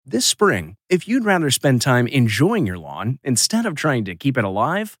This spring, if you'd rather spend time enjoying your lawn instead of trying to keep it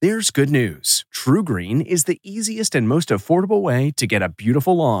alive, there's good news. TruGreen is the easiest and most affordable way to get a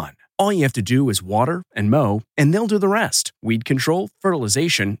beautiful lawn. All you have to do is water and mow, and they'll do the rest. Weed control,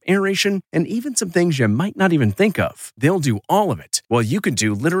 fertilization, aeration, and even some things you might not even think of. They'll do all of it, while you can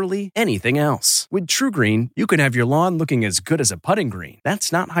do literally anything else. With TruGreen, you can have your lawn looking as good as a putting green.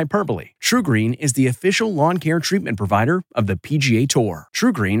 That's not hyperbole. TruGreen is the official lawn care treatment provider of the PGA Tour.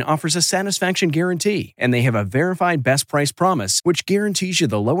 TruGreen offers a satisfaction guarantee, and they have a verified best price promise, which guarantees you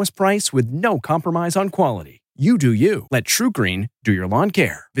the lowest price with no compromise on quality. You do you. Let TruGreen do your lawn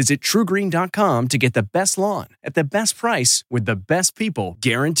care. Visit TruGreen.com to get the best lawn at the best price with the best people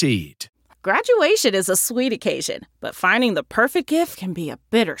guaranteed. Graduation is a sweet occasion, but finding the perfect gift can be a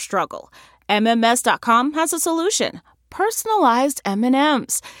bitter struggle. MMS.com has a solution. Personalized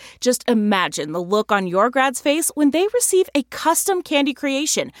M&Ms. Just imagine the look on your grad's face when they receive a custom candy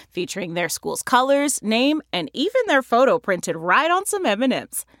creation featuring their school's colors, name, and even their photo printed right on some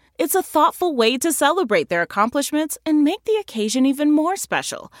M&Ms. It's a thoughtful way to celebrate their accomplishments and make the occasion even more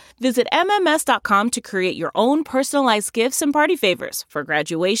special. Visit MMS.com to create your own personalized gifts and party favors for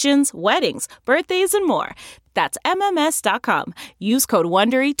graduations, weddings, birthdays, and more. That's MMS.com. Use code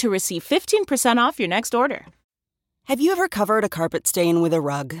WONDERY to receive 15% off your next order. Have you ever covered a carpet stain with a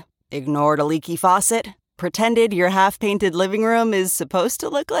rug? Ignored a leaky faucet? Pretended your half-painted living room is supposed to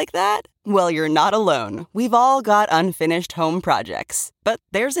look like that? Well, you're not alone. We've all got unfinished home projects. But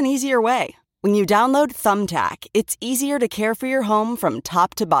there's an easier way. When you download Thumbtack, it's easier to care for your home from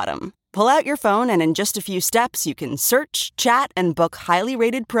top to bottom. Pull out your phone and in just a few steps, you can search, chat, and book highly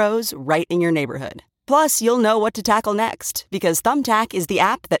rated pros right in your neighborhood. Plus, you'll know what to tackle next, because Thumbtack is the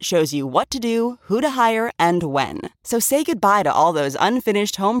app that shows you what to do, who to hire, and when. So say goodbye to all those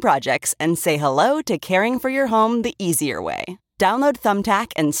unfinished home projects and say hello to caring for your home the easier way. Download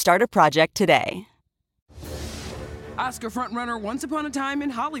Thumbtack and start a project today. Oscar frontrunner Once Upon a Time in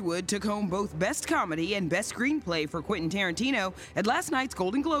Hollywood took home both Best Comedy and Best Screenplay for Quentin Tarantino at last night's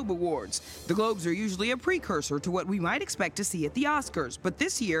Golden Globe Awards. The Globes are usually a precursor to what we might expect to see at the Oscars, but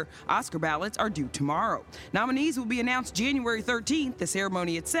this year, Oscar ballots are due tomorrow. Nominees will be announced January 13th. The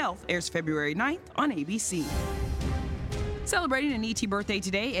ceremony itself airs February 9th on ABC. Celebrating an ET birthday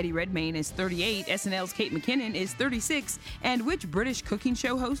today, Eddie Redmayne is 38, SNL's Kate McKinnon is 36, and which British cooking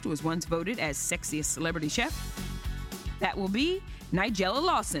show host was once voted as sexiest celebrity chef? That will be Nigella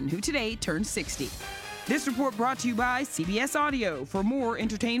Lawson, who today turns 60. This report brought to you by CBS Audio. For more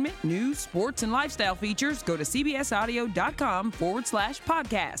entertainment, news, sports, and lifestyle features, go to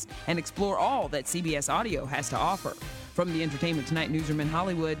cbsaudio.com/podcast and explore all that CBS Audio has to offer. From the Entertainment Tonight newsroom in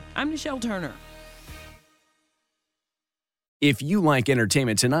Hollywood, I'm Nichelle Turner. If you like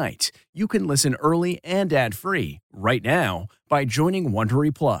Entertainment Tonight, you can listen early and ad-free right now by joining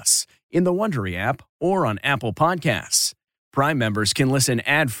Wondery Plus in the Wondery app or on Apple Podcasts. Prime members can listen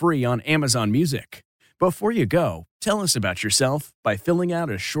ad-free on Amazon Music. Before you go, tell us about yourself by filling out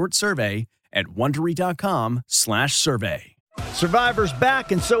a short survey at Wondery.com/survey. Survivor's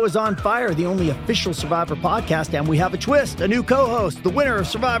back, and so is On Fire, the only official Survivor podcast, and we have a twist, a new co-host, the winner of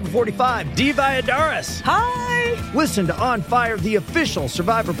Survivor 45, Dee Valladares. Hi! Listen to On Fire, the official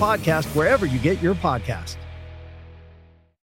Survivor podcast, wherever you get your podcast.